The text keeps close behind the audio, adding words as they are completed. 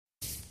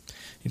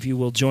If you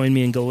will join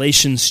me in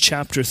Galatians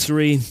chapter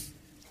 3.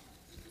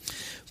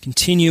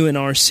 Continue in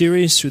our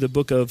series through the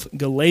book of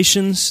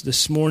Galatians.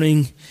 This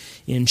morning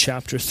in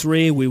chapter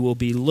 3, we will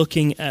be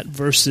looking at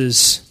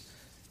verses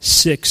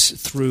 6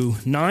 through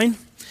 9.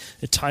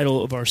 The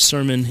title of our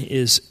sermon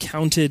is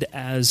Counted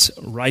as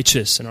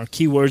Righteous. And our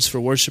key words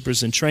for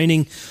worshipers in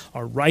training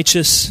are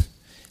righteous,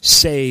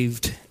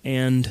 saved,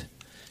 and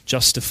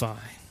justify.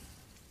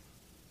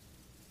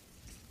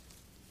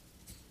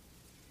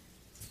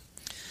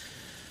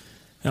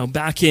 Now,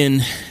 back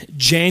in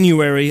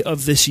January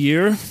of this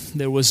year,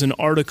 there was an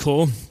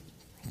article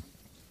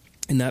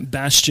in that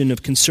bastion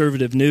of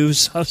conservative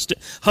news,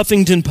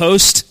 Huffington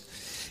Post.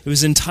 It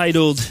was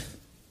entitled,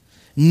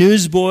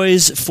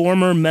 Newsboys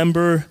former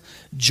member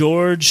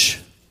George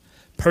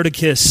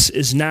Perdikas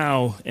is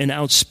now an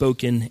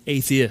outspoken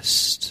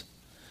atheist.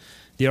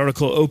 The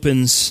article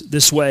opens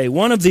this way.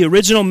 One of the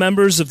original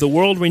members of the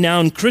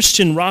world-renowned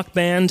Christian rock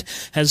band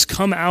has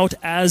come out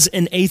as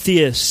an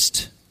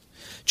atheist.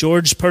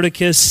 George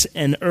Perdikas,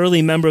 an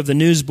early member of the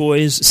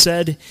Newsboys,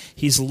 said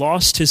he's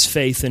lost his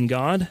faith in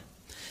God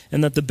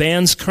and that the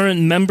band's current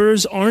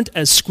members aren't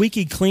as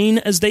squeaky clean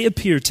as they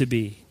appear to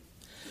be.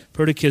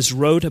 Perdikas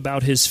wrote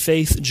about his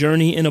faith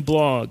journey in a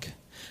blog.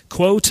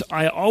 Quote,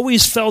 I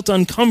always felt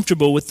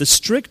uncomfortable with the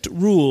strict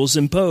rules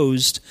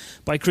imposed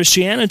by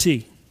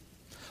Christianity.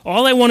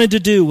 All I wanted to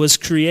do was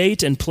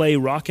create and play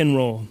rock and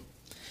roll.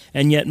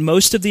 And yet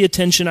most of the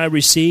attention I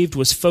received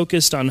was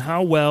focused on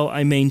how well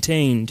I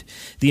maintained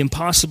the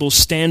impossible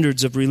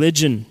standards of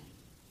religion.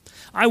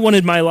 I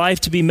wanted my life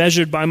to be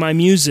measured by my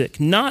music,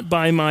 not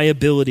by my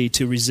ability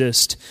to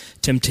resist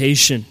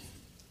temptation.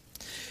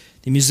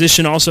 The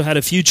musician also had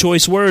a few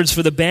choice words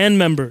for the band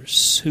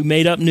members who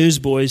made up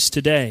Newsboys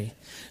today,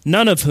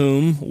 none of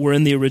whom were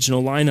in the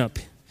original lineup.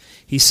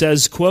 He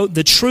says, quote,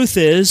 the truth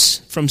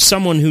is, from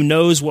someone who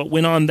knows what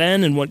went on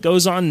then and what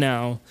goes on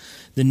now,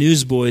 the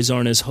Newsboys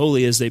aren't as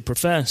holy as they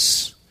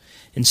profess.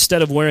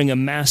 Instead of wearing a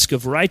mask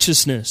of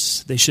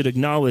righteousness, they should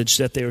acknowledge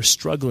that they are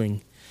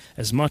struggling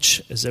as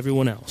much as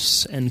everyone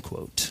else. End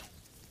quote.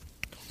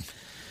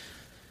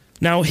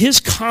 Now, his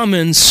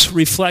comments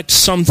reflect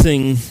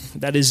something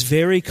that is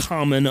very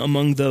common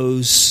among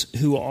those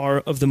who are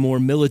of the more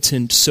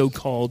militant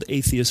so-called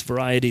atheist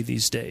variety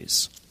these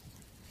days.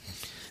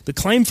 The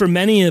claim for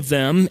many of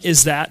them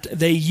is that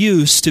they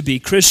used to be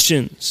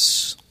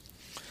Christians,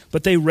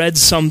 but they read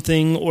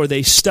something or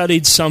they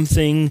studied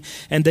something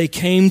and they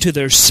came to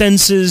their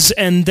senses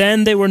and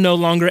then they were no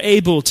longer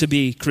able to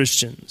be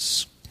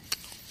Christians.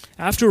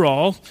 After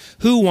all,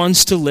 who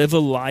wants to live a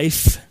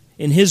life,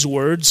 in his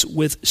words,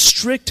 with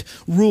strict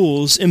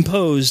rules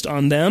imposed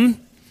on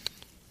them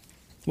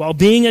while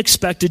being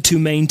expected to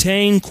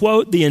maintain,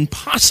 quote, the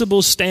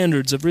impossible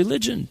standards of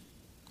religion?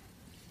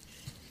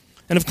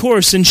 And of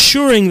course,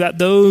 ensuring that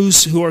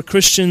those who are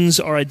Christians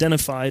are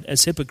identified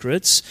as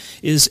hypocrites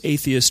is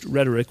Atheist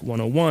Rhetoric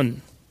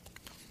 101.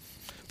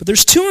 But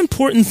there's two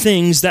important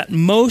things that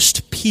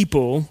most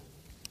people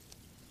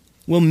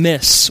will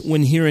miss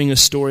when hearing a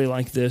story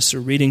like this or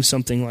reading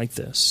something like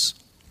this.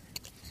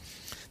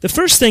 The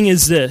first thing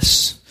is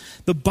this: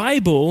 the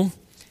Bible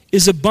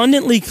is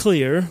abundantly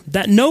clear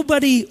that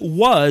nobody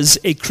was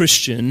a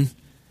Christian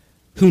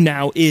who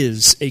now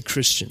is a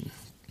Christian.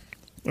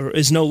 Or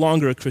is no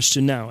longer a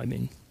Christian now, I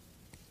mean.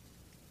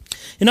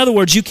 In other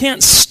words, you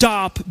can't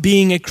stop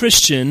being a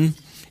Christian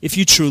if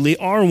you truly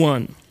are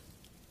one.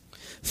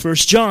 1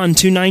 John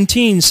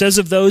 2:19 says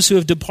of those who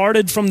have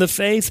departed from the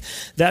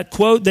faith that,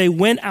 quote, they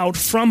went out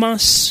from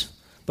us,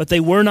 but they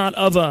were not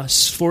of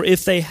us. For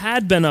if they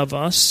had been of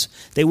us,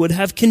 they would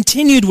have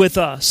continued with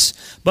us.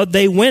 But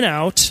they went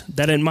out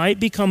that it might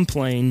become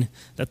plain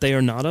that they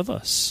are not of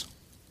us.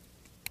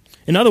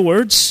 In other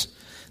words,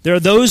 there are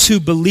those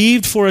who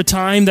believed for a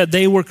time that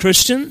they were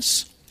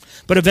Christians,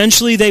 but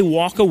eventually they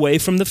walk away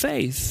from the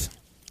faith.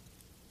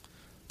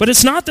 But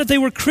it's not that they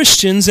were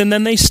Christians and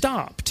then they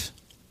stopped.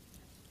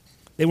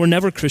 They were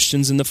never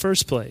Christians in the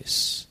first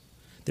place.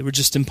 They were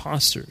just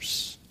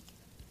imposters.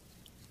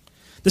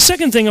 The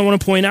second thing I want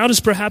to point out is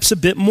perhaps a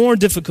bit more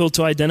difficult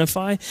to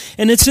identify,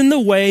 and it's in the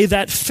way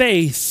that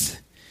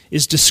faith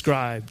is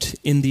described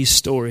in these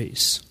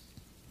stories.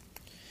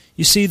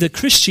 You see, the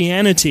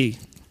Christianity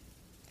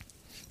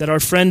that our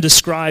friend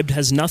described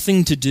has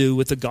nothing to do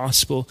with the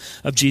gospel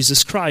of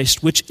Jesus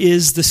Christ, which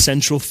is the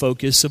central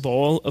focus of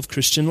all of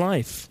Christian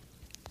life.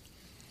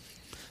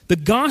 The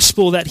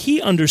gospel that he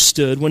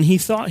understood when he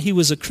thought he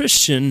was a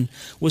Christian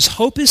was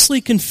hopelessly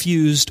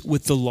confused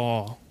with the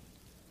law.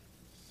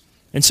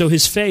 And so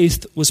his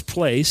faith was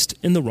placed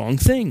in the wrong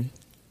thing.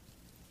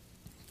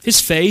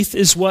 His faith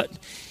is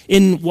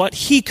in what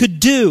he could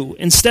do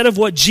instead of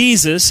what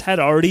Jesus had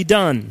already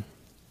done.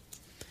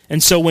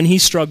 And so when he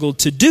struggled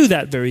to do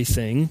that very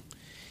thing,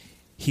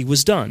 he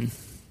was done.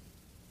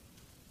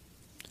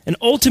 And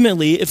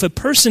ultimately, if a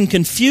person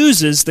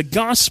confuses the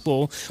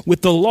gospel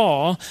with the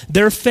law,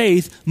 their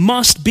faith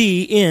must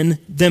be in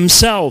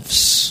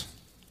themselves.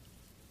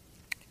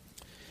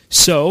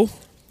 So,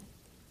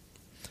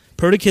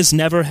 Perdikas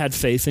never had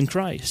faith in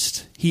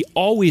Christ. He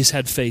always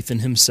had faith in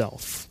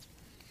himself.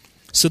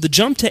 So the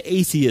jump to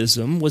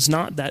atheism was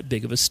not that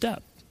big of a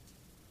step.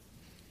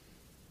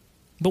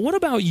 But what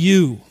about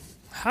you?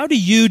 How do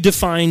you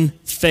define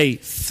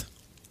faith?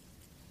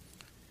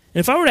 And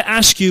if I were to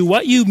ask you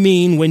what you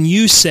mean when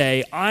you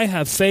say, I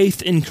have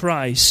faith in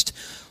Christ,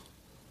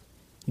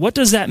 what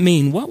does that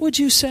mean? What would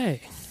you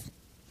say?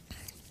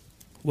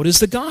 What is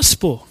the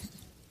gospel?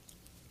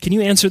 Can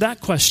you answer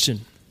that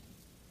question?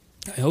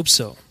 I hope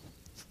so.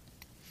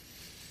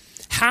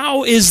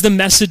 How is the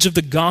message of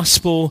the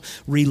gospel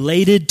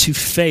related to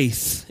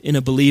faith in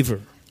a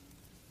believer?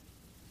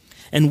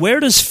 And where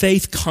does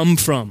faith come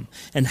from?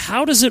 And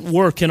how does it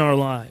work in our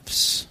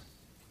lives?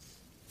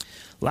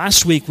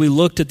 Last week we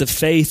looked at the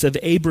faith of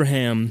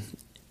Abraham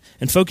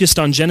and focused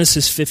on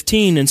Genesis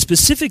 15, and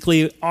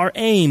specifically our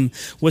aim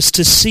was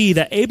to see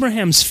that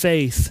Abraham's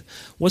faith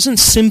wasn't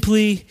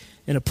simply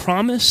in a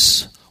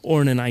promise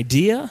or in an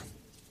idea.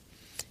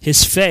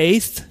 His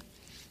faith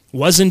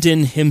wasn't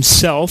in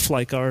himself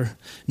like our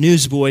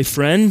newsboy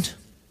friend,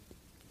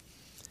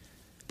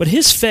 but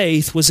his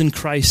faith was in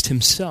Christ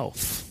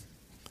himself,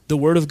 the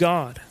Word of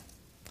God,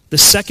 the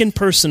second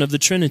person of the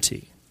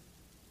Trinity.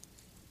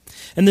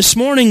 And this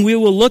morning we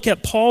will look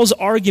at Paul's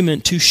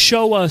argument to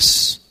show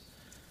us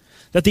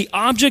that the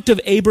object of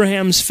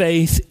Abraham's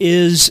faith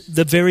is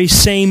the very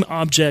same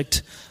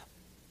object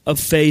of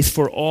faith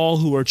for all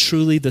who are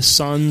truly the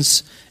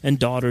sons and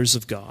daughters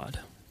of God.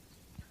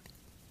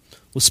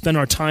 We'll spend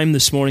our time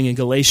this morning in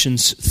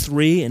Galatians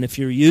 3, and if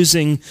you're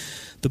using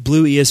the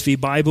blue ESV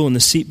Bible in the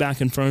seat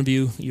back in front of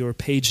you, your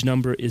page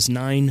number is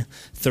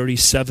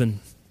 937.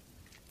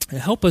 To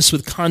help us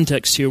with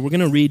context here, we're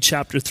going to read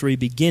chapter 3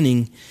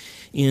 beginning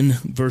in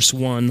verse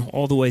 1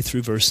 all the way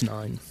through verse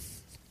 9.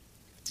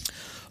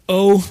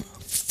 O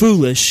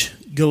foolish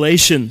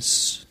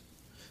Galatians,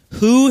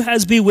 who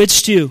has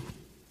bewitched you?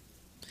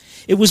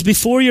 It was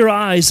before your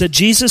eyes that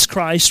Jesus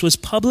Christ was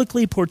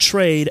publicly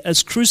portrayed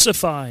as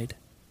crucified.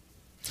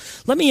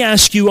 Let me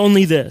ask you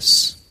only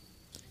this.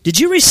 Did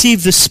you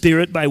receive the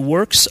Spirit by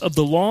works of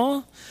the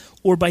law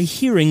or by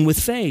hearing with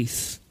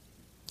faith?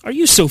 Are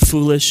you so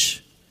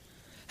foolish?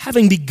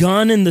 Having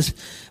begun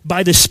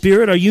by the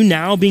Spirit, are you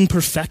now being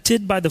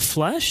perfected by the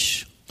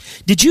flesh?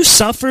 Did you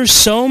suffer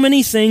so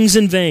many things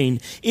in vain,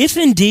 if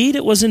indeed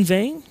it was in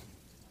vain?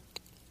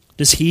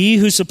 Does he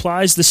who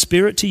supplies the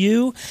Spirit to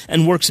you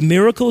and works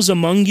miracles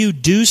among you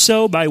do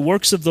so by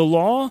works of the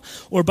law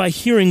or by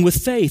hearing with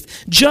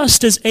faith,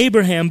 just as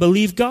Abraham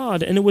believed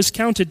God and it was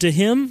counted to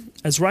him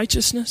as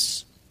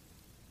righteousness?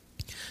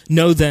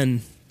 Know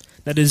then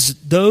that it is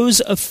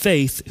those of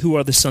faith who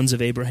are the sons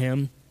of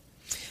Abraham.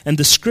 And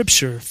the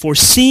Scripture,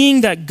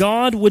 foreseeing that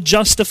God would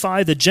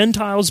justify the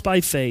Gentiles by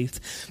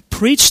faith,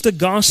 preached the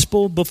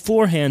gospel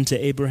beforehand to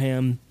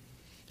Abraham,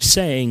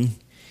 saying,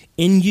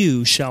 in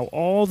you shall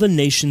all the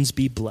nations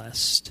be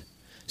blessed.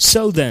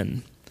 So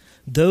then,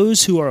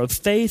 those who are of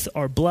faith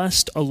are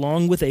blessed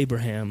along with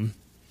Abraham,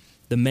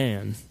 the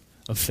man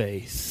of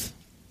faith.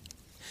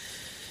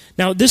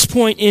 Now, at this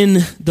point in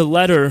the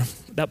letter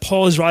that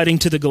Paul is writing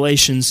to the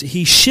Galatians,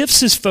 he shifts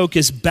his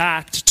focus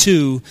back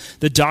to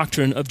the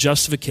doctrine of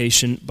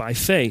justification by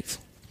faith.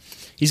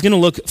 He's going to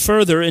look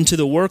further into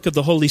the work of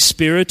the Holy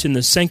Spirit in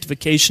the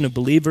sanctification of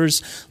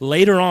believers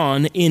later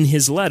on in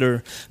his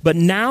letter, but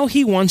now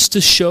he wants to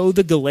show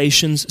the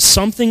Galatians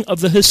something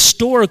of the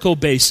historical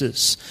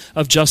basis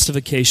of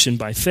justification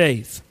by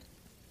faith.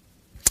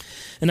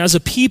 And as a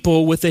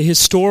people with a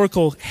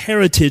historical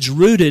heritage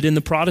rooted in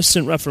the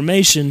Protestant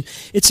Reformation,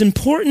 it's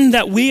important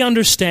that we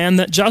understand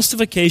that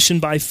justification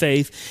by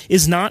faith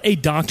is not a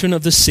doctrine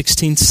of the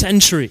 16th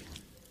century.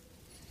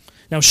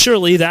 Now,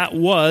 surely that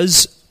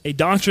was a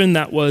doctrine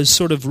that was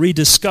sort of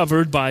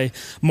rediscovered by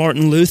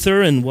Martin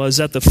Luther and was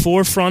at the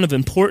forefront of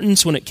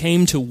importance when it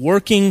came to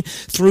working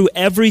through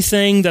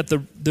everything that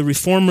the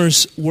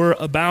reformers were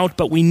about.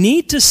 But we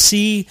need to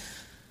see,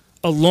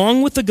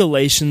 along with the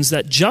Galatians,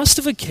 that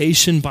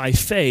justification by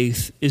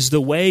faith is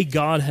the way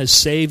God has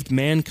saved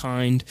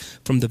mankind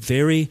from the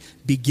very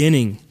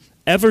beginning,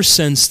 ever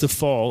since the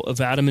fall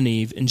of Adam and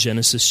Eve in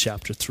Genesis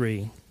chapter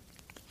 3.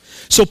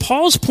 So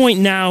Paul's point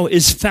now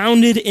is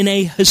founded in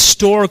a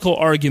historical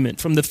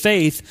argument from the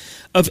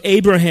faith of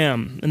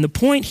Abraham. And the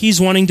point he's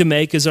wanting to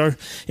make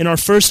in our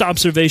first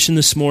observation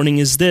this morning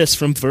is this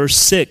from verse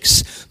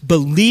 6.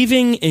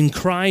 Believing in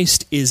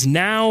Christ is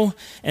now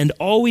and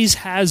always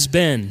has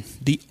been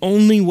the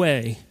only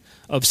way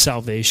of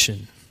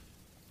salvation.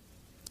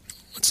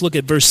 Let's look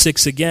at verse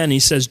 6 again. He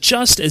says,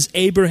 just as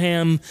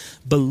Abraham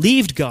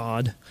believed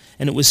God,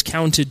 and it was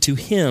counted to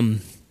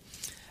him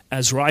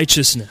as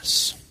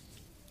righteousness.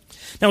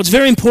 Now, it's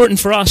very important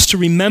for us to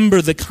remember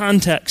the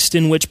context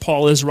in which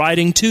Paul is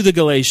writing to the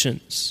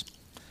Galatians.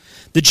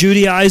 The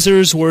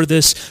Judaizers were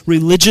this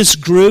religious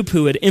group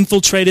who had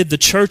infiltrated the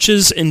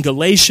churches in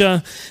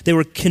Galatia. They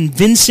were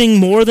convincing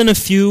more than a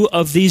few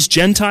of these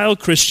Gentile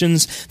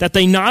Christians that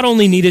they not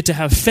only needed to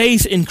have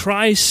faith in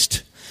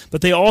Christ,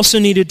 but they also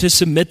needed to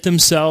submit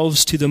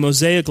themselves to the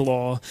Mosaic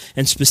law,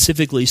 and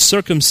specifically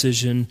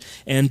circumcision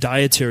and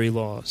dietary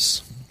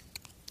laws.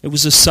 It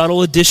was a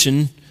subtle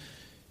addition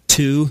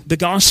to the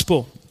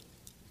gospel.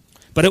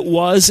 but it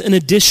was an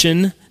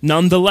addition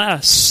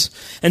nonetheless.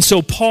 And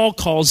so Paul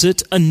calls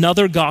it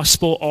another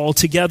gospel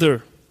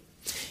altogether.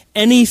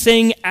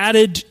 Anything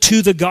added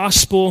to the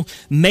gospel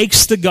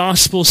makes the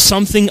gospel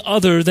something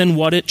other than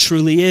what it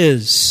truly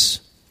is.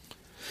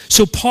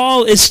 So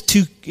Paul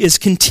is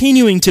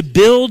continuing to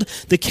build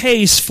the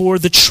case for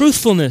the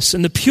truthfulness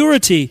and the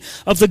purity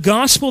of the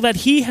gospel that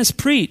he has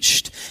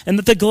preached, and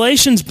that the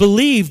Galatians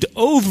believed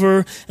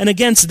over and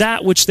against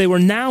that which they were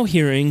now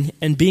hearing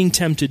and being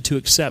tempted to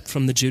accept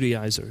from the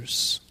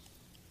Judaizers.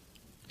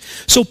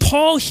 So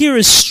Paul here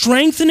is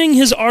strengthening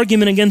his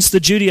argument against the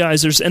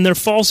Judaizers and their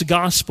false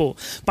gospel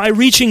by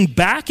reaching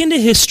back into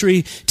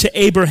history to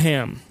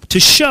Abraham, to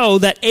show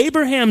that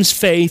Abraham's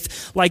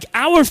faith, like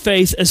our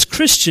faith as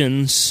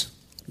Christians,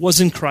 was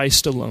in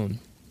Christ alone.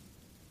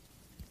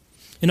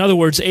 In other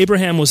words,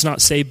 Abraham was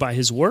not saved by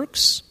his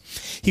works.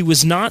 He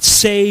was not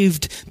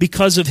saved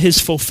because of his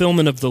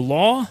fulfillment of the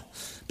law,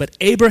 but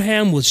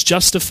Abraham was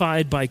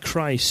justified by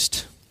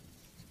Christ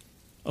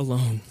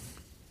alone.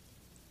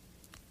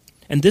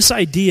 And this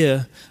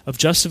idea of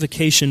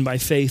justification by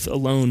faith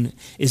alone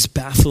is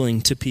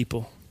baffling to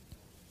people.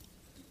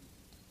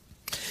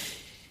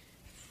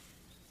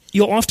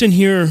 You'll often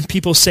hear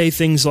people say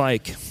things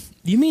like,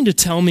 "You mean to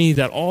tell me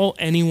that all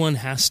anyone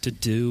has to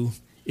do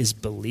is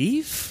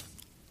believe?"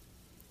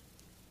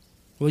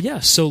 Well,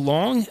 yes, so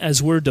long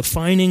as we're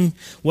defining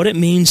what it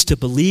means to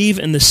believe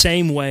in the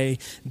same way,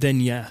 then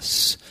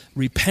yes.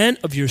 Repent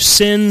of your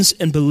sins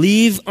and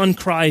believe on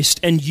Christ,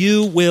 and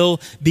you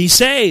will be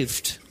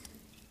saved.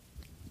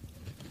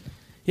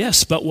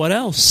 Yes, but what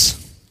else?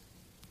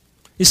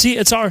 You see,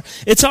 it's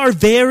our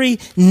very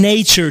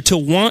nature to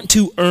want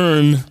to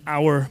earn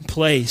our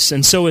place.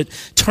 And so it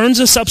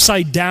turns us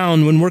upside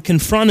down when we're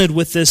confronted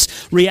with this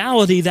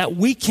reality that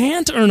we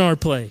can't earn our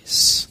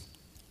place.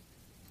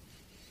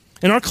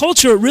 In our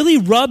culture, it really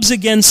rubs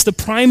against the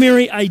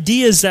primary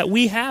ideas that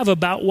we have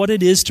about what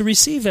it is to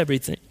receive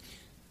everything.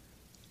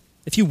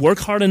 If you work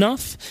hard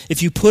enough,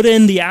 if you put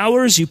in the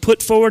hours, you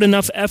put forward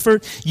enough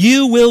effort,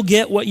 you will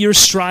get what you're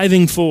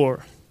striving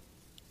for.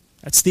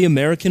 That's the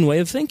American way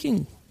of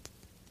thinking.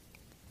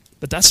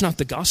 But that's not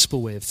the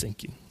gospel way of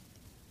thinking.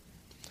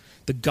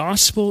 The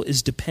gospel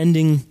is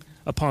depending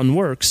upon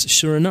works,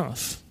 sure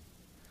enough,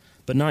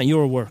 but not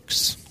your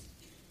works.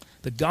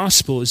 The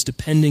gospel is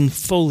depending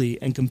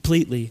fully and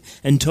completely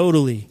and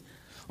totally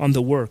on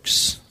the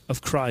works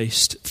of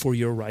Christ for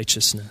your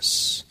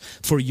righteousness,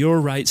 for your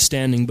right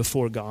standing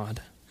before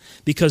God.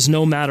 Because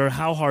no matter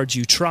how hard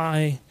you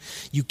try,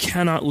 you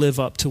cannot live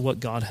up to what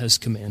God has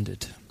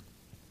commanded.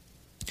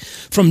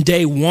 From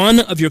day one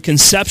of your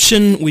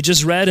conception, we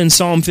just read in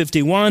Psalm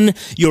 51,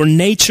 your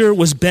nature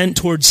was bent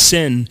towards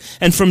sin.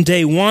 And from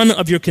day one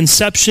of your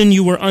conception,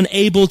 you were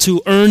unable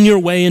to earn your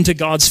way into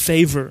God's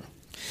favor.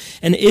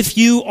 And if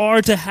you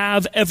are to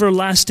have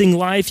everlasting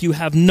life, you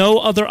have no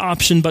other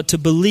option but to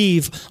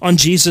believe on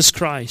Jesus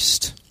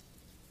Christ.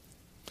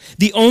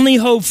 The only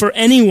hope for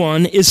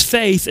anyone is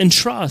faith and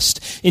trust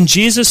in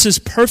Jesus'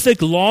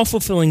 perfect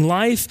law-fulfilling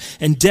life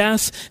and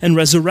death and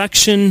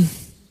resurrection.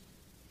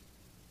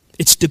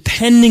 It's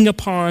depending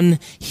upon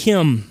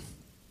Him.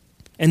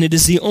 And it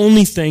is the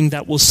only thing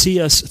that will see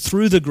us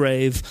through the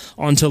grave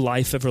onto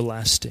life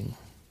everlasting.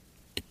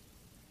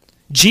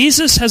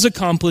 Jesus has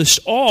accomplished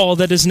all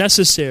that is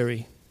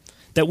necessary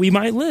that we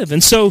might live.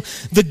 And so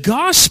the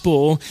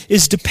gospel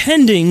is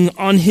depending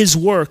on His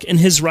work and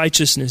His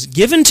righteousness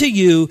given to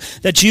you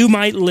that you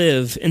might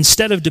live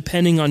instead of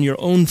depending on your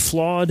own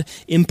flawed,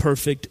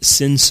 imperfect,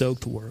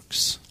 sin-soaked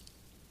works.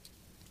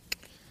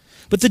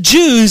 But the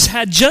Jews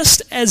had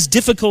just as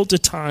difficult a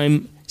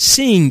time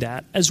seeing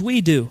that as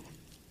we do.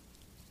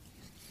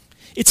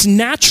 It's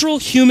natural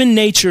human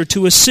nature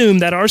to assume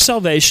that our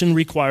salvation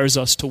requires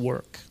us to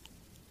work.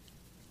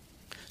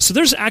 So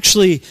there's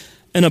actually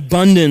an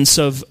abundance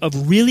of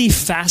really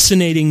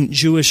fascinating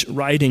Jewish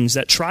writings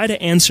that try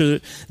to answer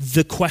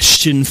the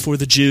question for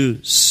the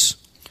Jews.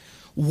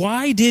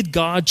 Why did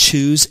God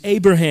choose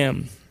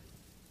Abraham?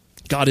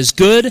 God is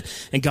good,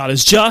 and God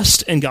is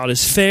just, and God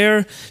is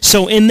fair.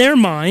 So in their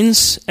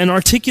minds, and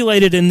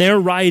articulated in their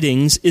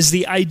writings, is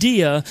the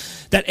idea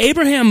that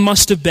Abraham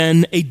must have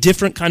been a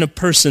different kind of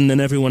person than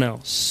everyone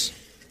else.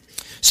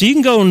 So you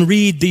can go and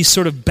read these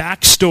sort of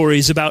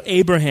backstories about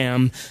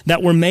Abraham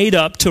that were made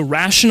up to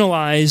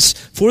rationalize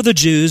for the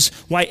Jews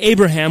why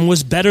Abraham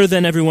was better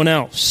than everyone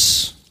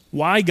else,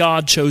 why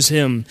God chose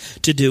him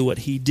to do what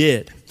he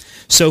did.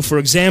 So, for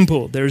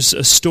example, there's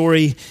a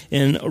story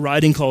in a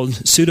writing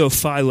called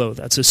Pseudo-Philo.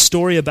 That's a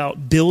story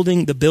about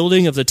the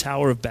building of the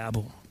Tower of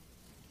Babel.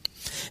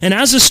 And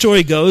as the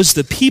story goes,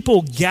 the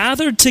people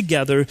gathered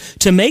together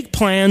to make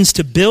plans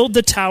to build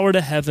the tower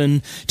to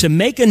heaven, to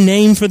make a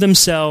name for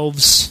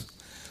themselves.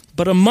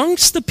 But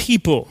amongst the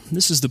people,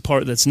 this is the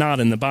part that's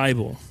not in the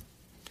Bible,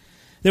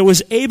 there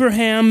was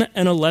Abraham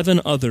and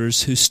 11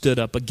 others who stood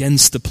up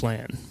against the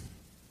plan.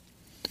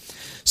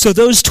 So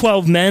those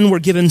 12 men were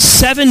given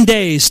 7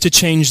 days to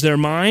change their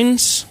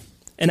minds.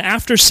 And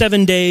after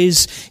 7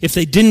 days, if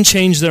they didn't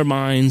change their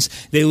minds,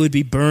 they would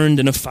be burned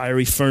in a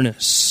fiery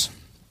furnace.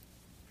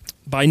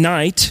 By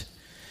night,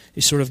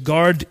 a sort of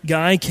guard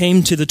guy,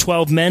 came to the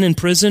 12 men in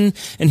prison,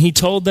 and he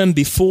told them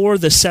before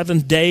the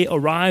seventh day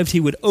arrived, he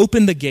would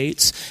open the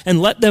gates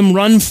and let them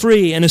run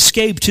free and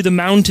escape to the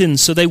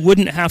mountains so they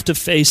wouldn't have to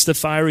face the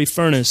fiery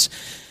furnace.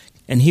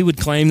 And he would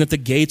claim that the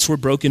gates were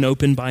broken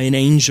open by an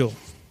angel.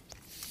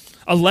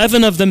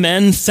 11 of the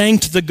men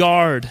thanked the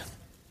guard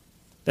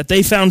that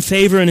they found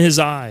favor in his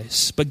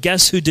eyes. But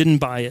guess who didn't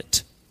buy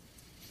it?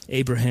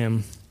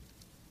 Abraham.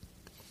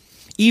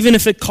 Even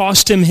if it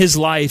cost him his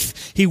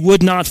life, he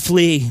would not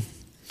flee.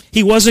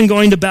 He wasn't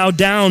going to bow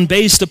down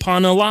based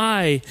upon a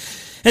lie.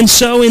 And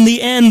so in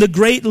the end, the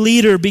great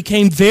leader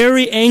became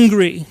very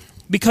angry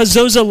because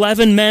those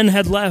 11 men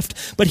had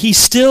left, but he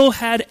still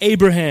had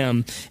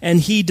Abraham, and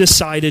he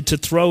decided to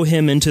throw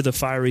him into the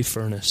fiery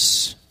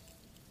furnace.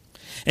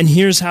 And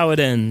here's how it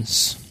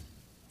ends.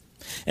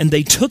 And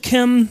they took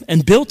him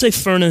and built a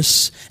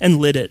furnace and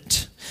lit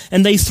it.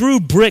 And they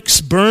threw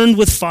bricks burned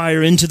with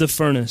fire into the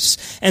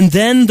furnace. And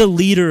then the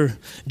leader,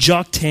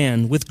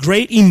 Joktan, with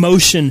great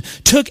emotion,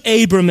 took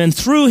Abram and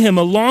threw him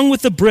along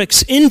with the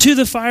bricks into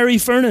the fiery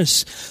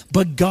furnace.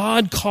 But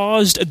God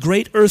caused a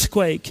great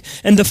earthquake,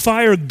 and the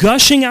fire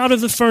gushing out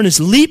of the furnace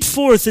leaped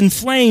forth in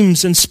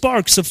flames and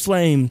sparks of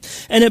flame.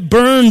 And it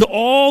burned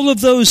all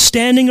of those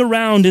standing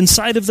around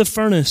inside of the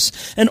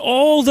furnace. And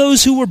all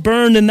those who were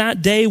burned in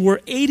that day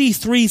were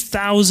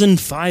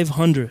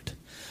 83,500.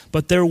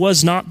 But there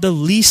was not the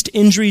least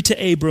injury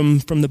to Abram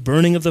from the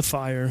burning of the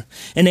fire.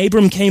 And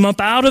Abram came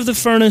up out of the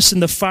furnace,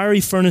 and the fiery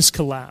furnace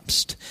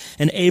collapsed.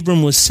 And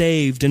Abram was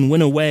saved and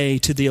went away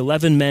to the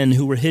 11 men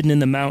who were hidden in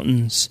the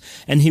mountains.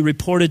 And he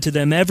reported to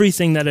them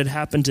everything that had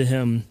happened to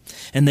him.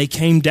 And they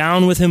came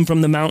down with him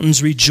from the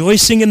mountains,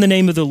 rejoicing in the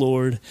name of the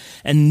Lord.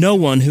 And no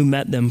one who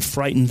met them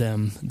frightened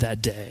them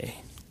that day.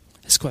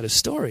 That's quite a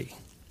story.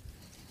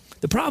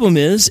 The problem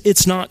is,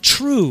 it's not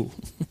true.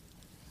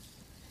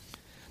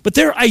 But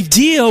their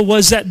idea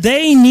was that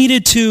they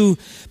needed to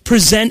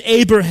present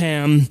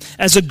Abraham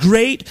as a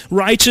great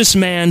righteous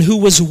man who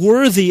was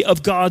worthy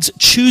of God's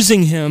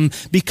choosing him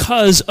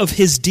because of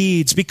his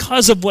deeds,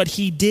 because of what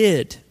he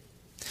did.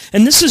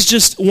 And this is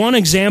just one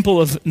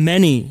example of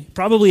many,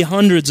 probably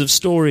hundreds of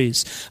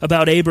stories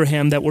about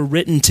Abraham that were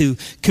written to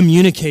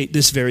communicate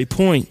this very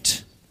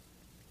point.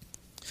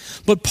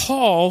 But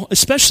Paul,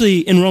 especially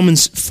in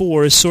Romans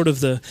 4, is sort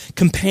of the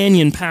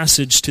companion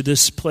passage to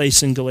this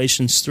place in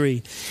Galatians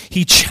 3.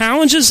 He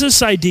challenges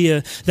this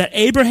idea that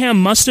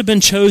Abraham must have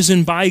been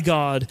chosen by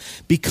God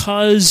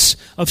because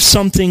of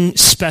something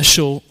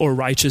special or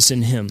righteous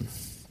in him.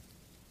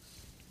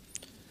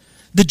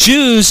 The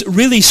Jews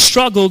really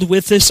struggled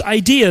with this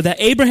idea that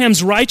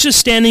Abraham's righteous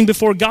standing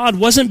before God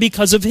wasn't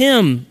because of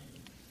him,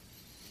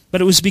 but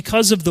it was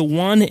because of the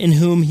one in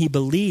whom he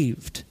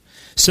believed.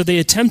 So they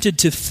attempted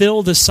to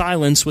fill the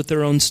silence with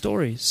their own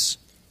stories.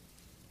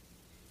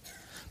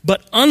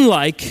 But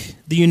unlike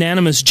the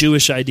unanimous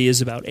Jewish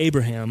ideas about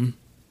Abraham,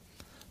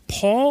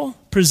 Paul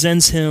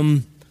presents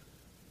him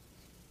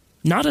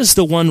not as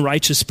the one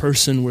righteous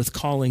person worth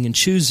calling and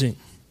choosing,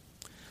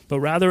 but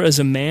rather as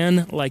a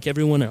man like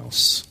everyone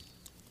else,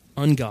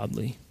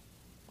 ungodly.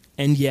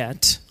 And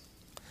yet,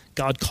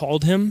 God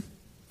called him,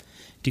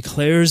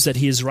 declares that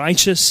he is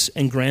righteous,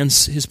 and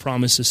grants his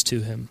promises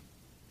to him.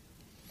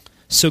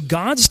 So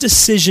God's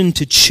decision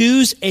to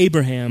choose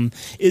Abraham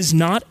is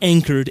not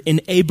anchored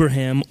in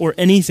Abraham or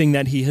anything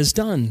that he has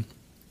done.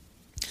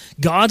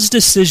 God's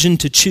decision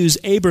to choose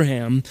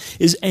Abraham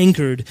is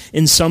anchored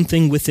in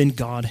something within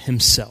God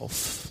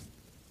himself.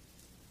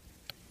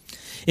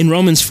 In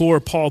Romans 4,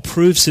 Paul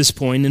proves his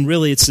point, and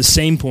really it's the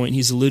same point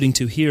he's alluding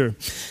to here,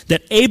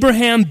 that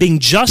Abraham being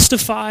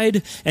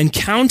justified and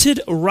counted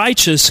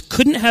righteous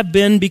couldn't have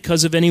been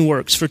because of any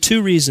works, for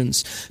two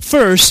reasons.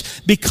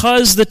 First,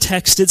 because the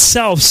text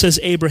itself says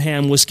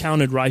Abraham was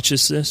counted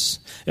was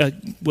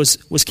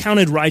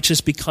counted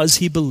righteous because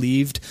he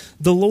believed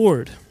the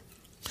Lord.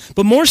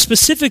 But more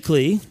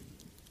specifically,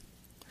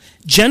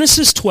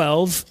 Genesis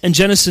 12 and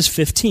Genesis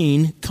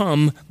 15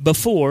 come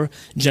before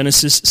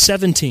Genesis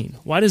 17.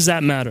 Why does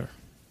that matter?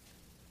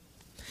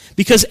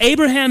 Because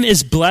Abraham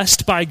is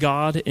blessed by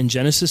God in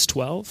Genesis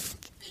 12.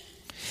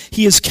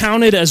 He is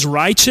counted as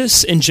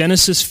righteous in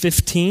Genesis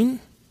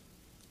 15.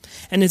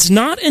 And it's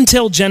not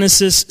until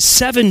Genesis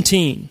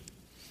 17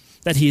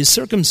 that he is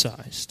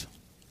circumcised.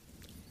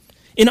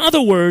 In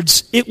other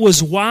words, it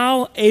was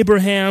while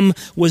Abraham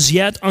was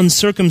yet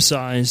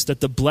uncircumcised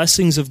that the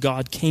blessings of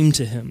God came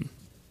to him.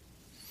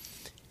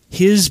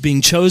 His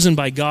being chosen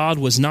by God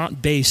was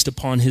not based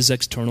upon his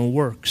external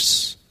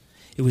works.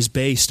 It was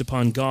based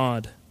upon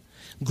God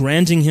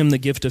granting him the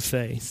gift of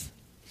faith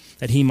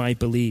that he might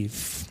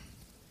believe.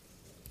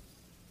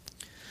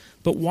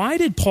 But why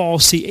did Paul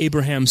see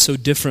Abraham so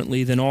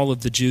differently than all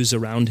of the Jews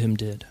around him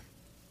did?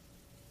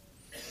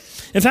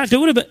 In fact,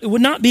 it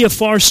would not be a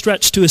far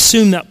stretch to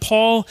assume that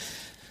Paul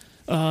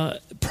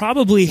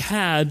probably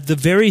had the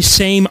very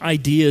same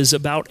ideas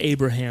about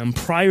Abraham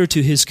prior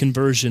to his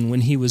conversion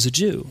when he was a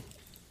Jew.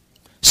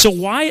 So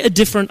why a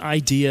different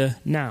idea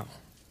now?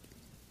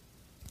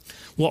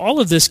 Well,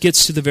 all of this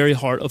gets to the very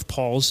heart of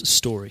Paul's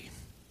story.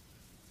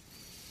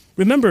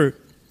 Remember,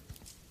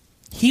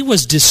 He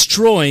was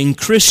destroying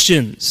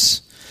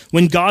Christians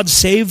when God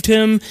saved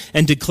him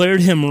and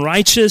declared him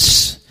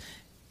righteous,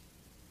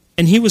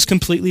 and he was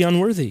completely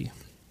unworthy.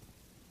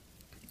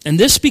 And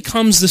this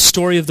becomes the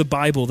story of the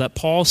Bible that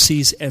Paul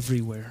sees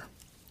everywhere.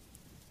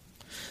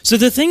 So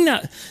the thing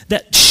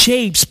that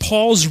shapes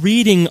Paul's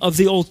reading of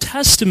the Old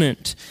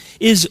Testament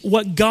is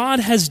what God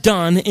has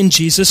done in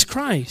Jesus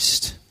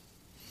Christ.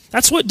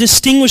 That's what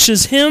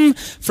distinguishes him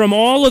from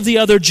all of the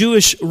other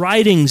Jewish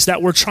writings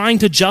that were trying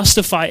to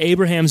justify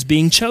Abraham's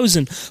being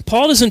chosen.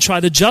 Paul doesn't try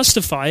to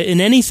justify it in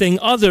anything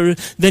other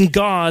than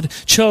God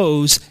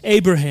chose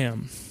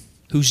Abraham,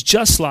 who's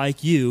just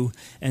like you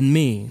and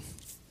me.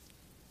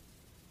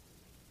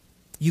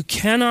 You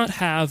cannot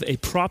have a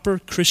proper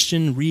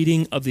Christian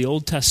reading of the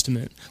Old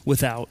Testament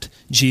without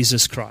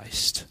Jesus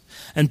Christ.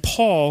 And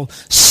Paul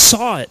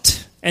saw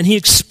it, and he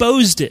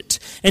exposed it,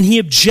 and he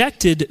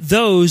objected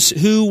those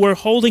who were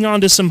holding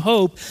on to some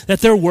hope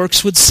that their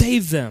works would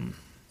save them.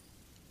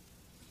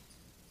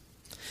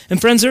 And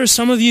friends, there are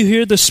some of you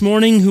here this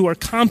morning who are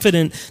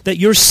confident that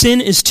your sin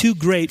is too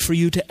great for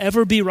you to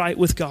ever be right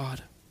with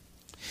God.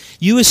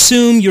 You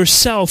assume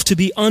yourself to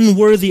be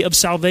unworthy of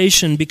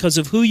salvation because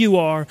of who you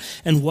are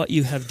and what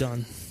you have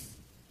done.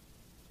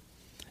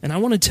 And I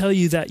want to tell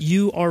you that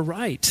you are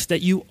right,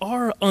 that you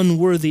are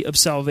unworthy of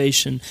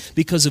salvation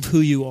because of who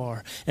you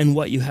are and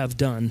what you have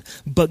done.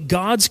 But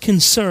God's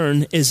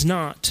concern is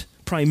not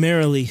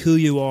primarily who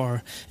you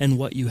are and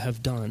what you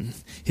have done.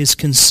 His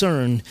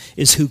concern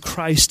is who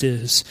Christ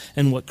is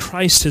and what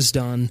Christ has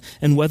done,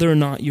 and whether or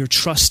not you're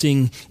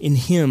trusting in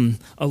him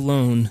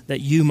alone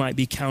that you might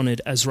be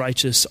counted as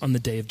righteous on the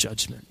day of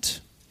judgment.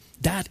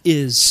 That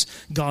is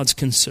God's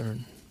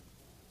concern.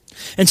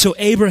 And so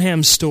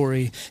Abraham's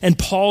story and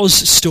Paul's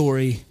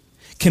story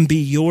can be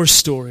your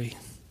story.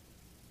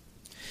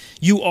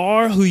 You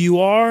are who you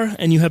are,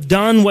 and you have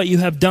done what you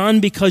have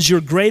done because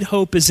your great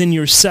hope is in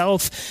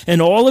yourself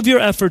and all of your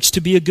efforts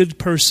to be a good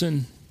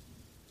person.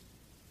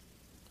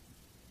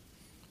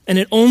 And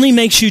it only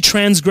makes you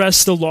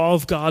transgress the law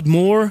of God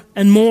more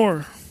and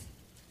more.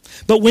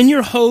 But when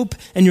your hope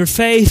and your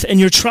faith and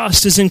your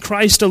trust is in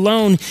Christ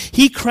alone,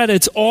 he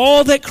credits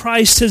all that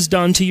Christ has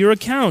done to your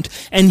account,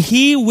 and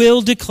he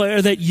will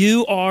declare that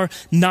you are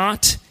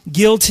not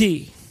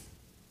guilty.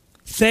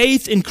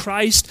 Faith in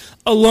Christ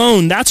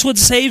alone, that's what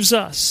saves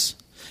us.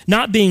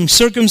 Not being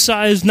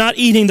circumcised, not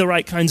eating the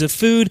right kinds of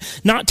food,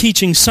 not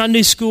teaching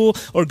Sunday school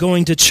or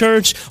going to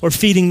church or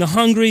feeding the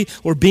hungry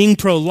or being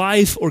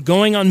pro-life or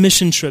going on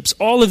mission trips.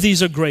 All of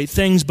these are great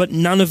things, but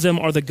none of them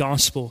are the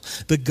gospel.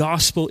 The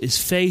gospel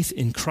is faith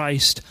in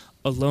Christ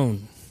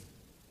alone.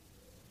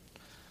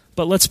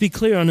 But let's be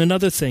clear on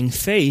another thing.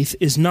 Faith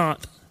is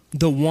not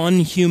the one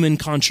human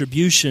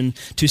contribution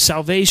to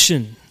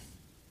salvation.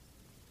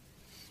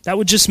 That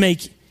would just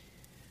make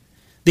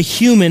the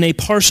human a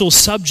partial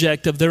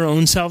subject of their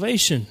own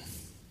salvation.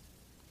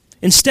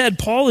 Instead,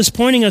 Paul is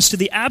pointing us to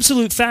the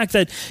absolute fact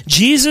that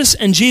Jesus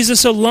and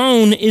Jesus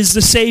alone is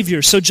the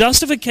Savior. So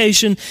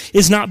justification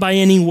is not by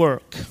any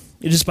work.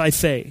 It is by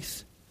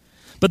faith.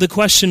 But the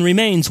question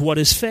remains, what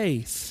is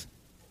faith?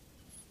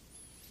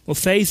 Well,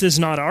 faith is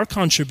not our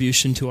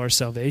contribution to our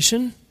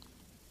salvation.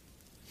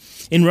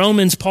 In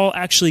Romans, Paul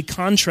actually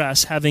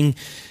contrasts having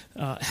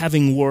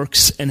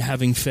works and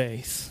having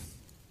faith.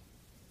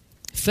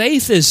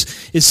 Faith is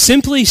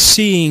simply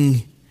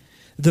seeing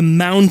the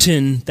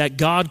mountain that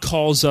God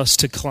calls us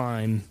to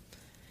climb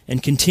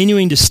and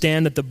continuing to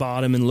stand at the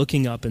bottom and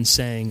looking up and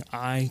saying,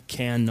 I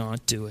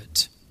cannot do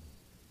it.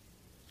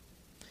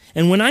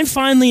 And when I'm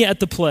finally at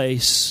the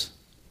place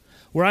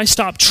where I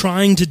stop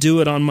trying to do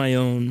it on my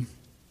own,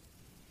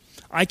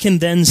 I can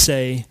then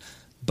say,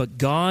 but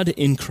God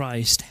in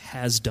Christ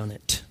has done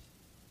it.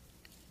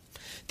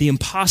 The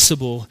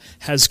impossible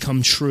has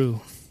come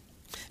true.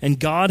 And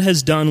God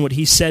has done what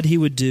he said he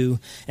would do,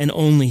 and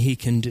only he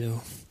can do.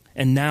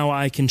 And now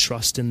I can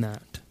trust in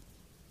that.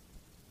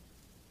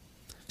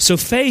 So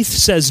faith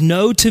says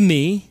no to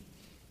me,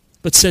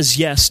 but says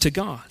yes to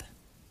God.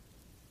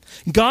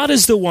 God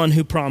is the one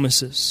who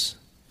promises.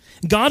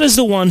 God is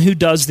the one who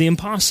does the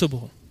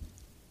impossible.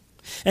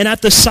 And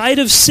at the sight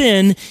of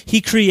sin,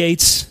 he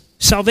creates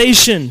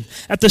salvation.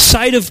 At the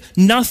sight of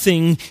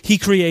nothing, he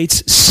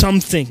creates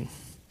something.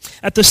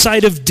 At the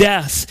sight of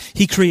death,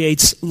 he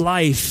creates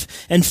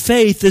life. And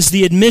faith is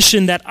the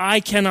admission that I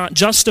cannot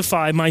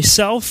justify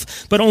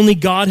myself, but only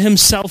God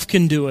himself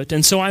can do it.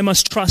 And so I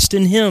must trust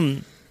in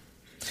him.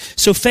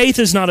 So faith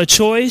is not a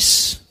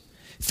choice.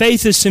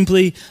 Faith is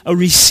simply a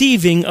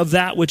receiving of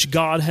that which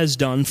God has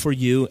done for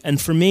you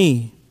and for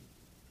me.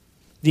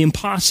 The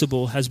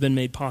impossible has been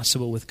made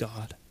possible with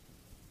God.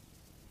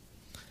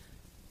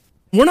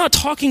 We're not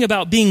talking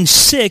about being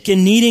sick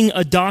and needing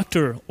a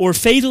doctor, or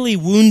fatally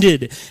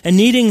wounded and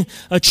needing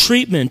a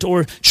treatment,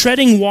 or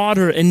treading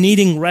water and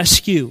needing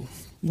rescue.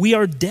 We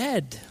are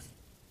dead.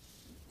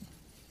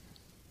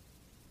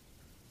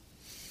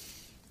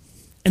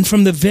 And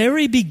from the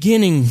very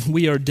beginning,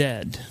 we are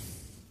dead.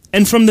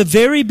 And from the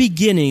very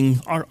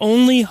beginning, our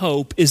only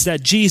hope is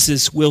that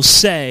Jesus will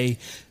say,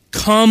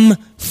 come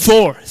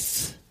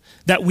forth,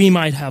 that we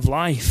might have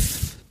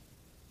life.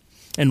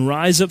 and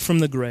rise up from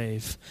the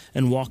grave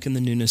and walk in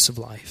the newness of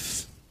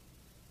life.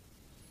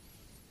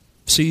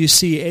 So you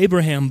see,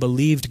 Abraham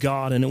believed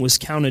God, and it was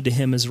counted to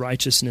him as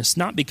righteousness,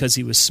 not because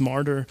he was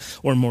smarter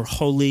or more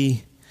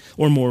holy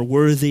or more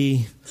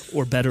worthy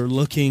or better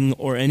looking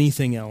or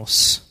anything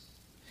else.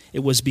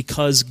 It was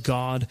because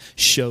God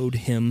showed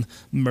him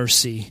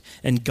mercy,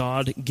 and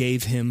God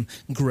gave him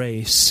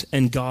grace,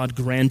 and God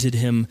granted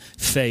him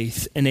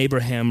faith, and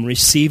Abraham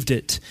received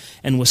it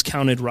and was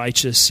counted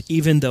righteous,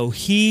 even though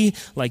he,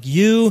 like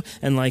you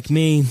and like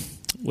me,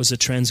 was a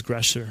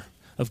transgressor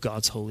of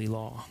God's holy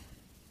law.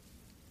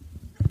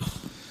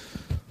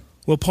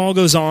 Well, Paul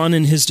goes on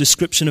in his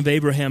description of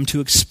Abraham to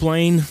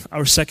explain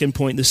our second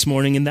point this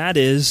morning, and that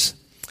is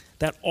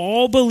that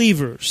all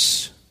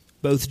believers,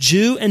 both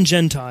Jew and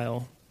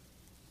Gentile,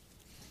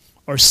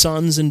 are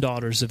sons and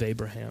daughters of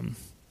Abraham.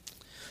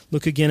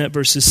 Look again at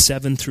verses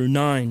 7 through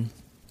 9.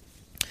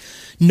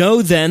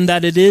 Know then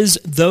that it is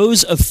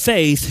those of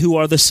faith who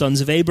are the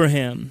sons of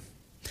Abraham.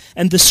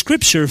 And the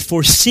Scripture,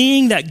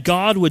 foreseeing that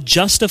God would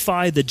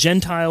justify the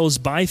Gentiles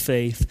by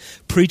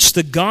faith, preached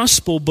the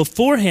gospel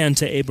beforehand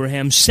to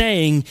Abraham,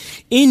 saying,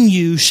 in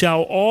you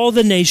shall all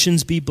the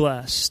nations be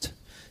blessed.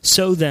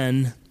 So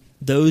then,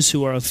 those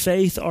who are of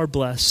faith are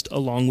blessed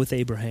along with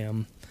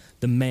Abraham,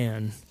 the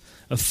man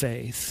of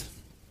faith.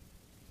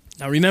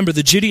 Now remember,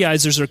 the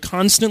Judaizers are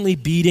constantly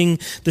beating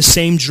the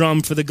same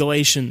drum for the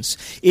Galatians.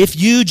 If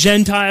you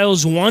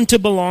Gentiles want to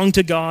belong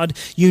to God,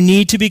 you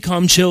need to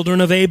become children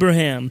of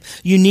Abraham.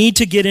 You need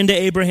to get into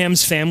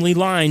Abraham's family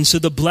line so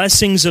the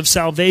blessings of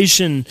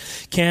salvation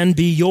can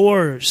be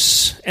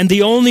yours. And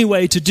the only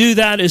way to do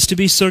that is to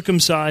be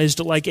circumcised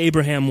like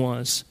Abraham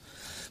was.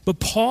 But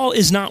Paul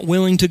is not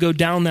willing to go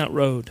down that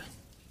road.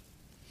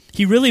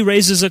 He really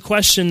raises a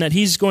question that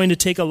he's going to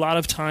take a lot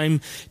of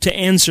time to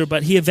answer,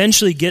 but he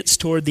eventually gets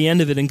toward the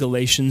end of it in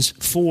Galatians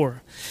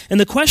 4. And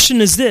the question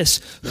is this: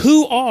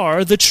 who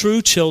are the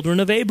true children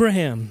of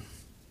Abraham?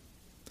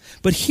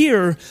 But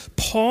here,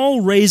 Paul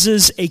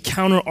raises a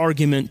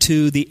counter-argument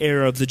to the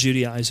error of the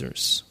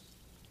Judaizers.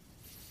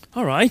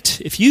 All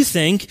right, if you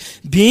think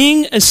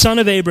being a son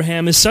of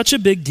Abraham is such a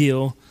big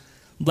deal,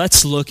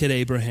 let's look at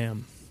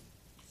Abraham.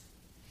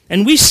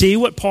 And we see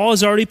what Paul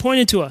has already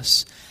pointed to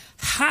us.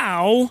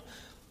 How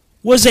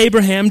was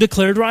Abraham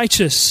declared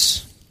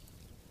righteous?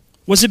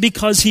 Was it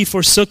because he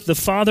forsook the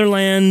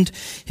fatherland,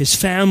 his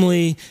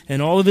family,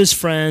 and all of his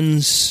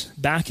friends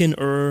back in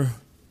Ur,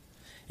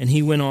 and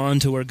he went on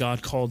to where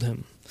God called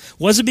him?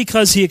 Was it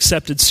because he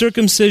accepted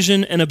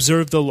circumcision and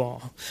observed the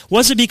law?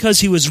 Was it because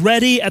he was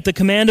ready at the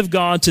command of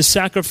God to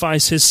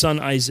sacrifice his son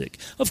Isaac?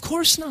 Of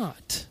course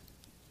not.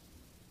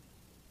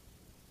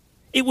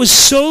 It was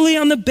solely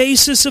on the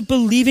basis of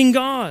believing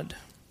God,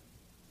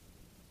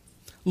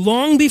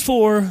 long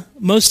before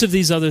most of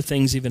these other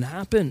things even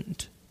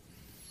happened.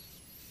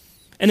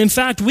 And in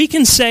fact, we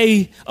can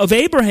say of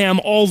Abraham,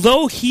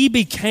 although he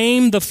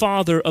became the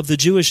father of the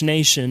Jewish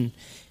nation,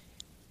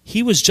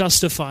 he was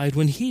justified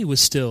when he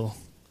was still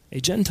a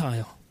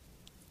Gentile.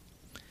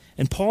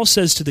 And Paul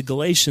says to the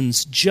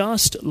Galatians,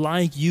 just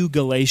like you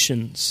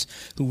Galatians,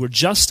 who were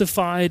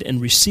justified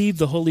and received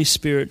the Holy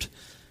Spirit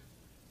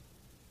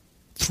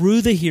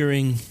through the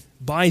hearing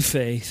by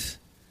faith,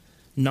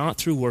 not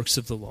through works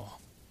of the law.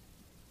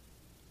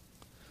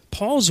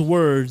 Paul's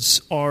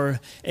words are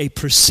a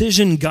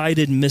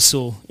precision-guided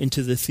missile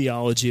into the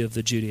theology of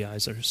the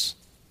Judaizers.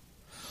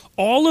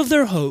 All of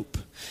their hope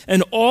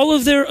and all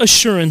of their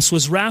assurance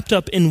was wrapped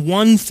up in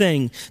one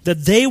thing,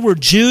 that they were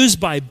Jews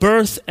by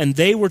birth and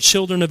they were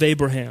children of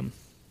Abraham.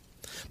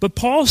 But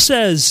Paul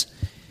says,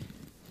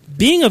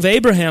 being of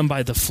Abraham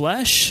by the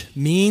flesh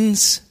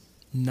means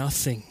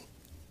nothing.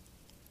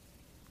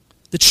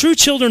 The true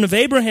children of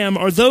Abraham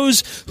are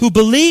those who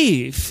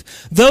believe,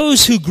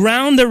 those who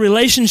ground their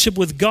relationship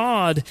with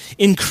God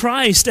in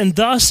Christ, and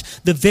thus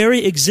the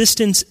very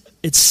existence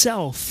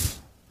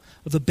itself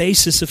of the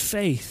basis of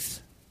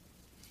faith.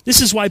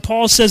 This is why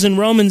Paul says in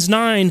Romans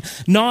 9,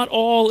 not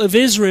all of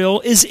Israel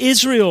is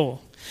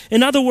Israel.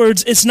 In other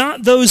words, it's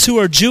not those who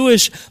are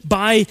Jewish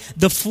by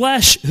the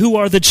flesh who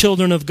are the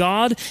children of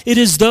God. It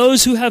is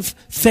those who have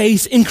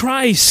faith in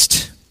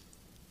Christ.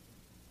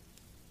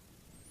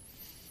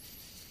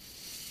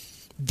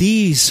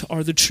 These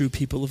are the true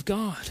people of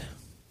God.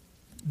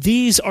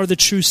 These are the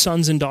true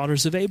sons and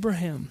daughters of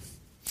Abraham.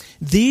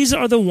 These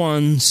are the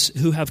ones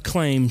who have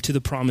claim to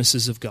the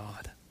promises of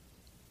God.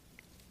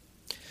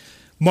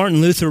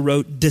 Martin Luther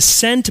wrote,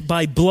 descent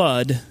by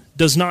blood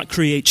does not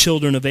create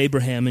children of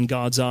Abraham in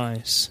God's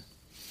eyes.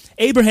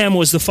 Abraham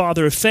was the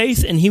father of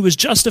faith, and he was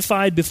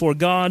justified before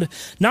God,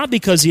 not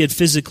because he had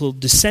physical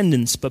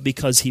descendants, but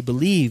because he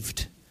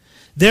believed.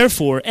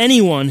 Therefore,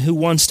 anyone who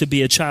wants to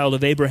be a child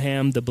of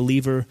Abraham, the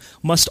believer,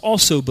 must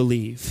also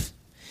believe.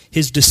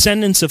 His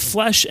descendants of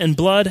flesh and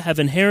blood have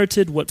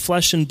inherited what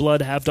flesh and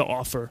blood have to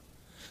offer,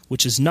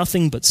 which is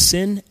nothing but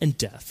sin and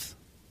death.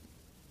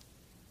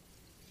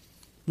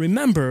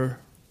 Remember,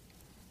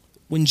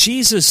 when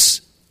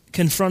Jesus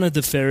confronted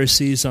the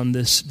Pharisees on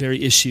this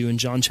very issue in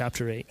John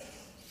chapter 8,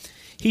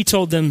 he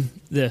told them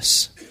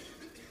this,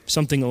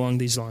 something along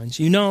these lines.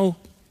 You know,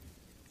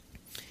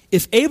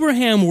 if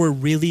Abraham were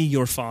really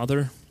your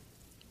father,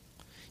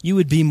 you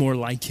would be more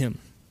like him.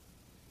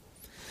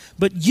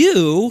 But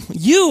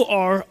you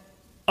are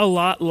a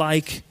lot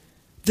like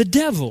the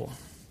devil,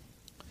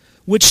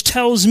 which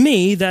tells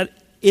me that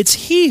it's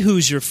he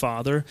who's your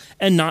father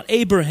and not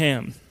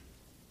Abraham.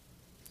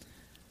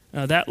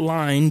 Now, that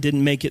line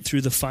didn't make it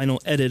through the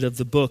final edit of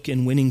the book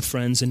in Winning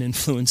Friends and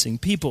Influencing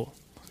People.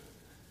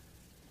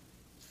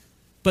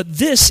 But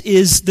this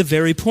is the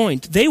very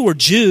point. They were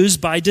Jews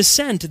by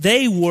descent.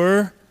 They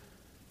were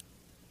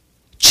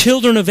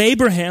children of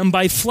Abraham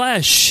by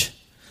flesh.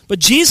 But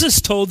Jesus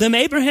told them,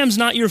 Abraham's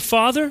not your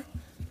father.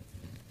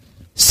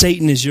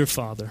 Satan is your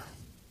father,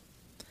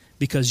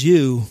 because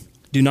you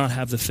do not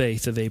have the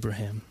faith of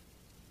Abraham.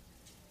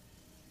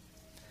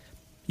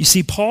 You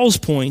see, Paul's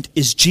point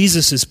is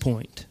Jesus'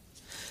 point.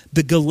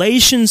 The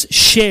Galatians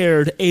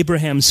shared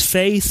Abraham's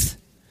faith,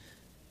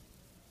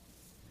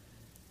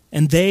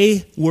 and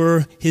they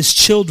were his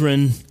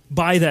children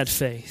by that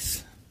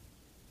faith.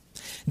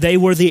 They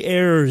were the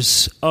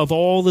heirs of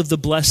all of the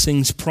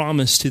blessings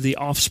promised to the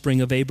offspring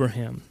of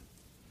Abraham.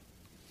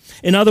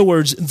 In other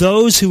words,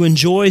 those who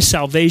enjoy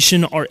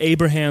salvation are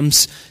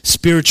Abraham's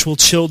spiritual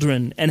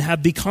children and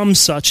have become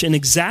such in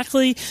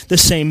exactly the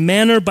same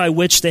manner by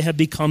which they have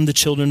become the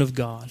children of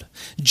God.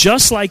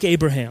 Just like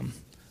Abraham,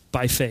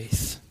 by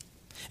faith.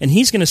 And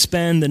he's going to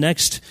spend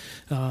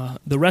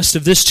the rest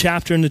of this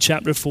chapter into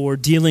chapter 4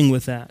 dealing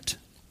with that.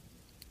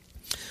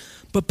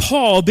 But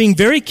Paul, being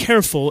very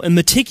careful and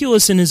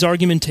meticulous in his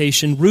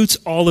argumentation, roots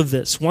all of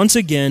this, once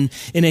again,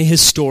 in a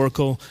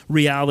historical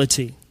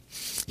reality.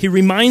 He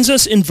reminds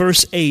us in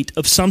verse 8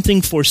 of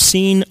something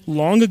foreseen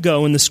long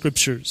ago in the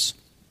Scriptures.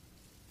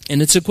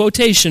 And it's a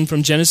quotation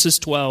from Genesis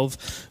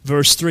 12,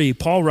 verse 3.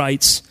 Paul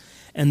writes,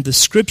 "And the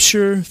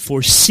Scripture,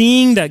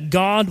 foreseeing that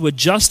God would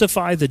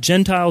justify the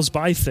Gentiles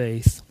by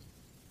faith,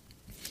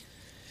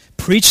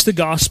 preached the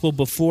gospel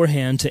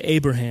beforehand to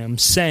Abraham,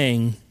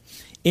 saying,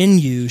 'In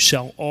you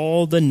shall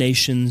all the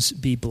nations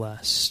be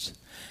blessed.'"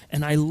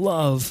 And I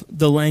love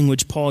the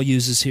language Paul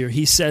uses here.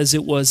 He says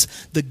it was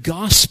the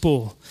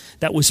gospel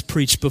that was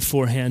preached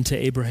beforehand to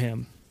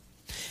Abraham.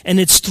 And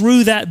it's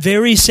through that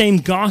very same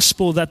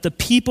gospel that the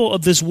people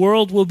of this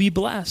world will be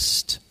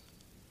blessed,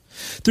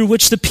 through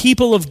which the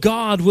people of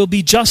God will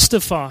be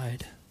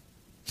justified.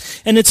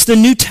 And it's the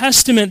New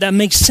Testament that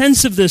makes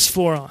sense of this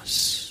for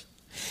us.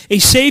 A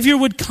Savior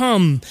would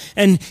come,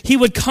 and he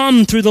would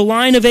come through the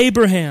line of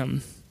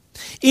Abraham.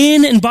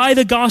 In and by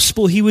the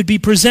gospel, he would be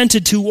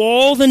presented to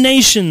all the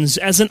nations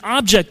as an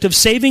object of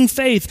saving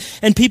faith,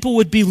 and people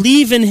would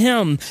believe in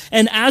him.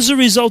 And as a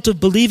result of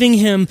believing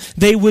him,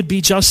 they would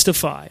be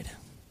justified.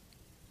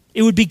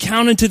 It would be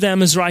counted to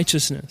them as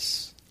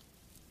righteousness.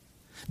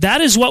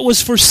 That is what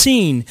was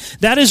foreseen.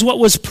 That is what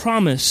was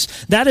promised.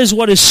 That is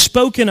what is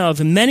spoken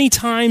of many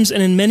times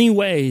and in many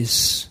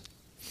ways.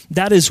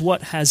 That is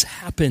what has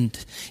happened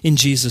in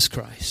Jesus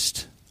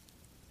Christ.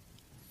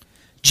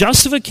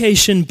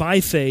 Justification by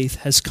faith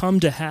has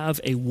come to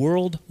have a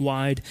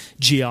worldwide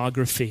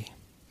geography.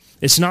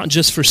 It's not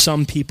just for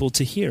some people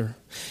to hear.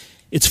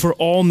 It's for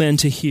all men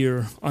to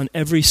hear on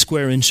every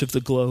square inch of the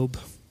globe,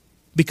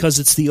 because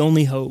it's the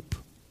only hope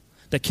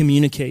that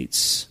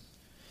communicates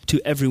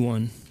to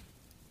everyone.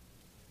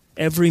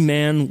 Every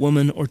man,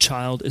 woman, or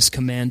child is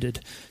commanded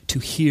to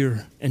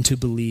hear and to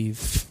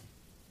believe.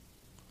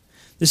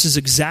 This is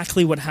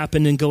exactly what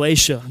happened in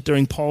Galatia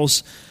during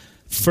Paul's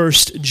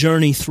first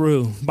journey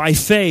through. By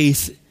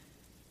faith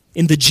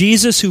in the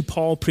Jesus who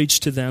Paul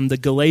preached to them, the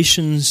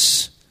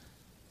Galatians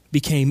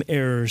became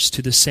heirs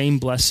to the same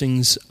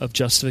blessings of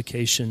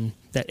justification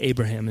that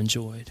Abraham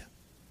enjoyed.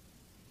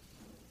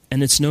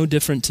 And it's no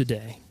different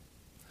today.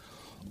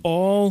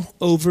 All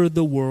over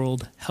the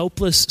world,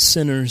 helpless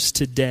sinners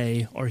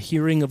today are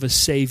hearing of a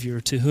Savior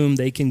to whom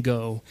they can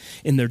go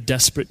in their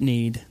desperate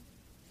need.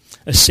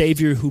 A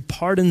Savior who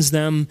pardons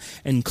them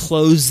and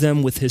clothes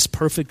them with his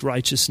perfect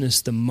righteousness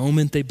the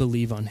moment they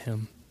believe on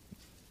him.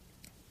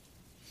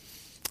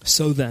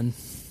 So then,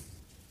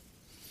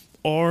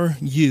 are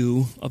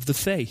you of the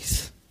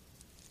faith?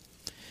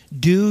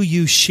 Do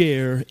you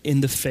share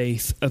in the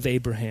faith of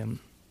Abraham?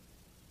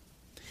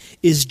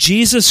 Is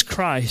Jesus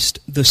Christ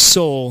the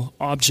sole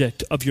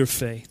object of your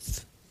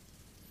faith?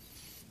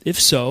 If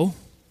so,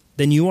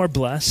 then you are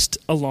blessed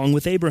along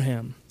with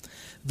Abraham,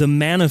 the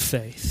man of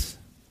faith,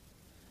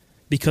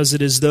 because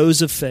it is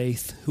those of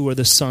faith who are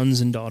the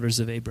sons and daughters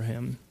of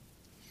Abraham.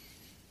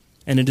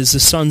 And it is the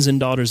sons and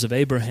daughters of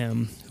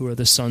Abraham who are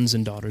the sons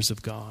and daughters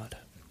of God.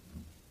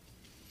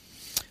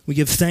 We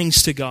give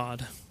thanks to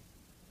God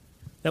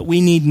that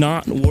we need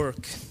not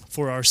work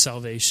for our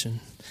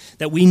salvation,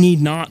 that we need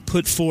not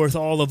put forth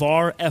all of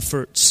our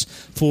efforts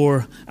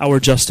for our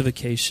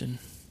justification,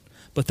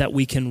 but that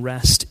we can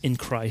rest in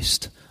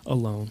Christ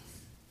alone.